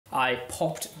I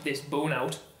popped this bone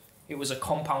out. It was a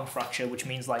compound fracture, which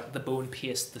means like the bone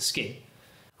pierced the skin.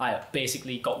 I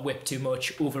basically got whipped too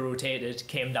much, over-rotated,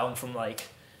 came down from like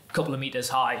a couple of meters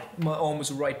high. My arm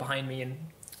was right behind me, and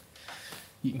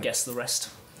you can guess the rest.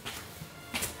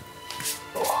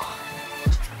 Oh.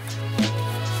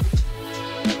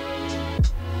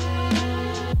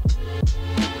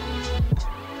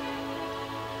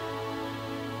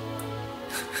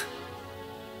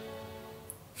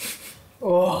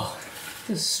 Oh,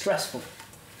 this is stressful.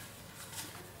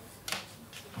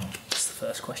 That's the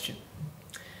first question.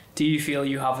 Do you feel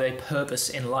you have a purpose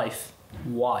in life?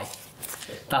 Why?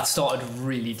 That started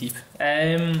really deep.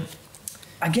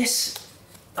 I guess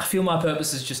I feel my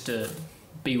purpose is just to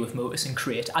be with Motus and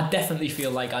create. I definitely feel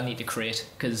like I need to create,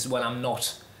 because when I'm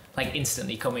not like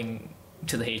instantly coming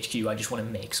to the HQ, I just want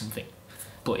to make something.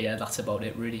 But yeah, that's about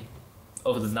it really.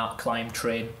 Other than that, climb,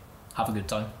 train, have a good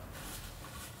time.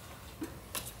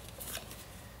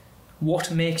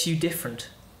 What makes you different?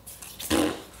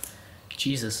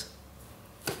 Jesus.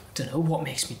 I don't know what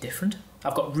makes me different.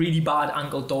 I've got really bad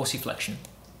ankle dorsiflexion.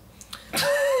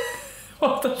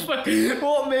 What the fuck?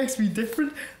 What makes me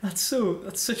different? That's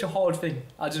such a hard thing.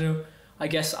 I don't know. I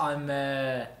guess I'm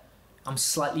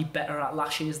slightly better at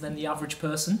lashes than the average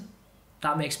person.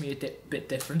 That makes me a bit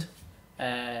different.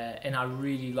 And I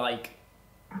really like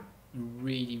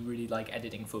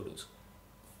editing photos.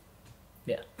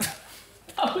 Yeah.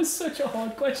 That was such a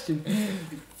hard question.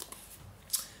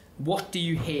 What do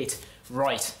you hate?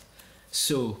 Right.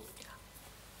 So,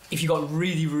 if you got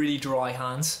really dry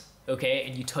hands, okay,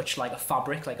 and you touch like a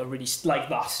fabric, like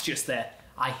that's just there.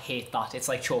 I hate that. It's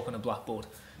like chalk on a blackboard.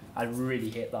 I really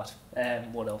hate that.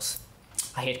 What else?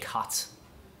 I hate cats.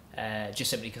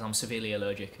 Just simply because I'm severely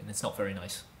allergic and it's not very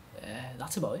nice.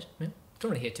 That's about it. Yeah.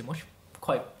 Don't really hate too much.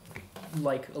 Quite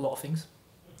like a lot of things.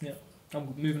 Yeah.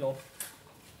 I'm moving on.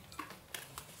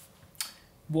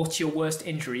 What's your worst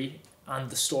injury and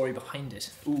the story behind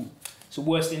it? Ooh. So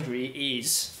worst injury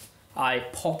is I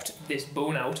popped this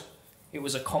bone out. It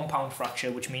was a compound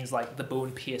fracture, which means like the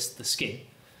bone pierced the skin.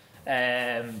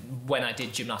 When I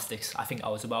did gymnastics, I think I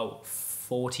was about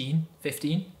 14,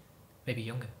 15, maybe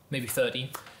younger, maybe 13.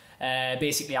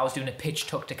 Basically, I was doing a pitch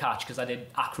tuck to catch because I did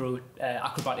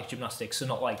acrobatic gymnastics, so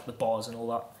not like the bars and all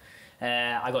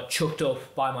that. I got chucked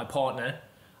up by my partner.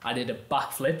 I did a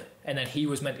backflip, and then he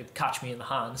was meant to catch me in the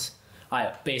hands.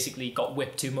 I basically got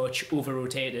whipped too much,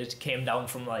 over-rotated, came down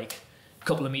from like a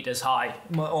couple of meters high.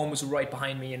 My arm was right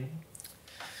behind me, and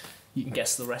you can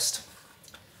guess the rest.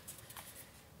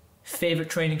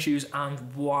 Favourite training shoes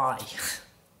and why?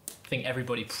 I think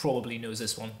everybody probably knows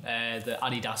this one. The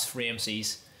Adidas Free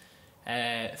MCs.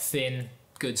 Thin,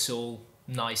 good sole,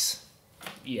 nice.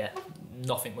 Yeah,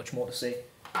 nothing much more to say.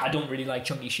 I don't really like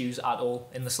chunky shoes at all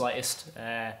in the slightest.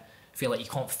 I feel like you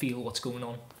can't feel what's going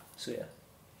on. So yeah.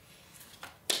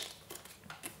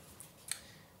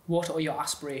 What are your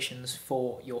aspirations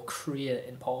for your career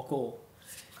in parkour?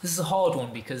 This is a hard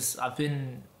one because I've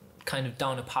been kind of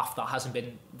down a path that hasn't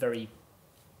been very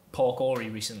parkour-y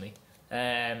recently.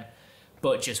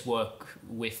 But just work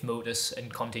with Motus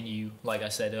and continue, like I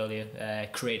said earlier,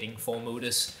 creating for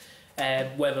Motus.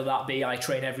 Whether that be I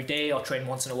train every day or train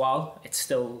once in a while, it's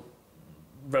still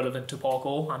relevant to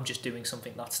parkour. I'm just doing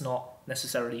something that's not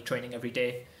necessarily training every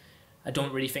day. I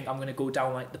don't really think I'm going to go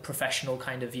down like the professional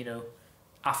kind of,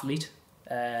 athlete.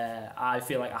 I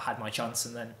feel like I had my chance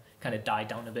and then kind of died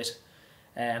down a bit.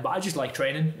 But I just like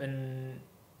training, and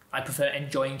I prefer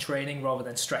enjoying training rather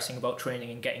than stressing about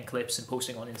training and getting clips and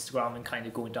posting on Instagram and kind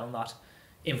of going down that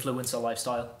influencer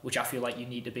lifestyle, which I feel like you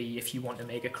need to be if you want to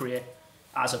make a career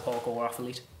as a parkour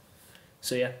athlete.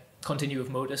 So yeah, continue with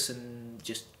Motus and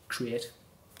just create.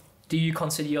 Do you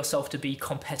consider yourself to be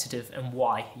competitive and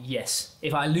why? Yes.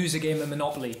 If I lose a game of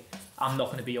Monopoly, I'm not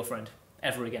going to be your friend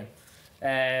ever again.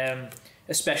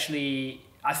 Especially,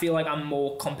 I feel like I'm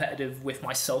more competitive with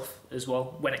myself as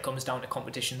well when it comes down to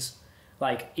competitions.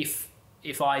 Like if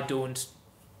I don't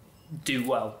do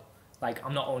well, like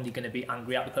I'm not only going to be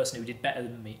angry at the person who did better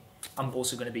than me, I'm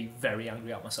also going to be very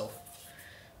angry at myself.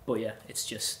 But yeah, it's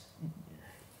just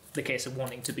the case of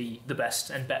wanting to be the best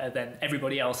and better than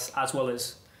everybody else, as well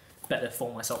as better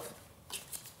for myself.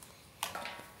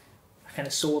 I kind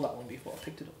of saw that one before I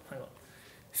picked it up. Hang on.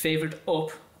 Favourite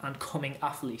up and coming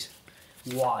athlete?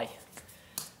 Why?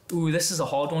 Ooh, this is a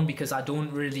hard one because I'm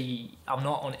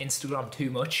not on Instagram too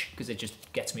much because it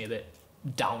just gets me a bit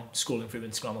down scrolling through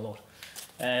Instagram a lot.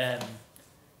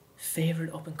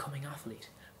 Favourite up and coming athlete?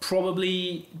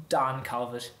 Probably Dan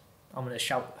Calvert. I'm going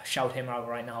to shout him out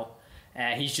right now.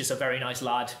 He's just a very nice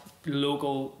lad,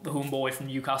 local homeboy from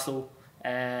Newcastle.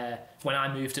 When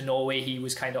I moved to Norway, he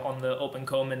was kind of on the up and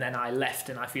come, and then I left,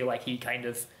 and I feel like he kind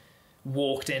of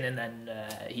walked in, and then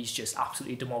he's just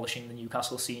absolutely demolishing the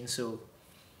Newcastle scene. So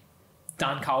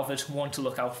Dan Calvert, one to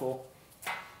look out for.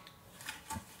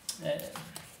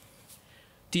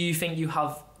 Do you think you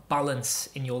have balance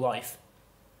in your life?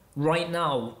 Right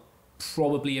now,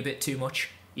 probably a bit too much.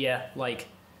 Yeah, like,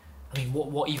 I mean,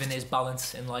 what even is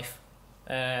balance in life?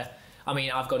 I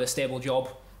mean, I've got a stable job,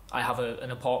 I have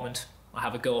an apartment, I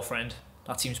have a girlfriend.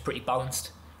 That seems pretty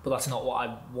balanced, but that's not what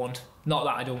I want. Not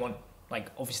that I don't want,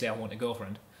 like, obviously I want a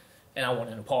girlfriend and I want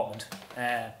an apartment.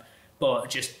 But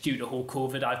just due to whole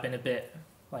COVID, I've been a bit,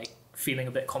 like, feeling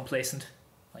a bit complacent.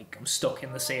 Like, I'm stuck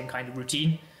in the same kind of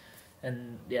routine.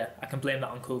 And yeah, I can blame that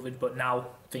on COVID, but now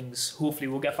things hopefully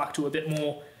will get back to a bit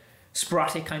more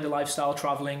sporadic kind of lifestyle,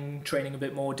 traveling, training a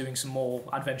bit more, doing some more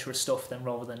adventurous stuff then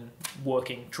rather than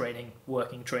working, training.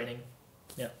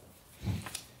 Yeah.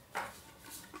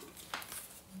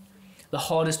 The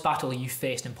hardest battle you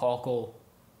faced in parkour?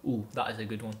 Ooh, that is a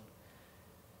good one.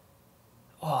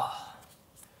 Oh.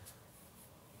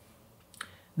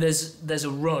 There's a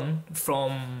run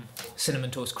from Cinnamon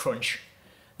Toast Crunch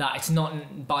that it's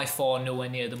not by far nowhere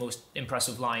near the most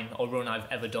impressive line or run I've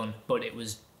ever done, but it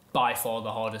was by far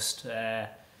the hardest.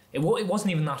 It wasn't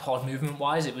even that hard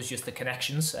movement-wise, it was just the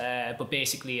connections. But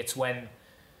basically it's when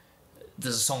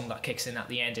there's a song that kicks in at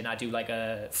the end and I do like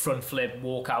a front flip,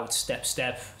 walk out, step,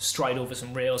 stride over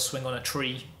some rails, swing on a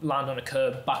tree, land on a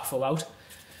curb, back full out.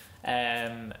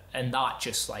 And that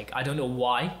just, like, I don't know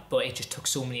why, but it just took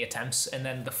so many attempts, and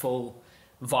then the full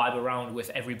vibe around with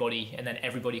everybody and then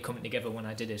everybody coming together when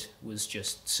I did it was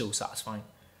just so satisfying.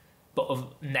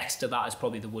 But next to that is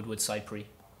probably the Woodward Cypre.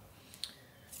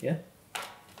 Yeah.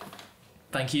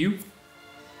 Thank you.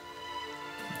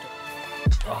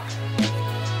 Oh.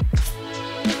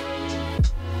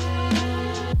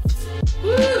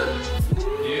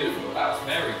 Woo! Beautiful. That was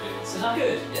very good. Is that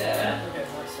good? Yeah. Okay,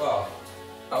 nice. Well,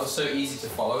 that was so easy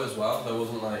to follow as well. There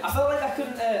wasn't like... I felt like I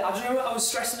couldn't... I don't know, I was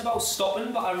stressing about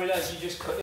stopping, but I realised you just cut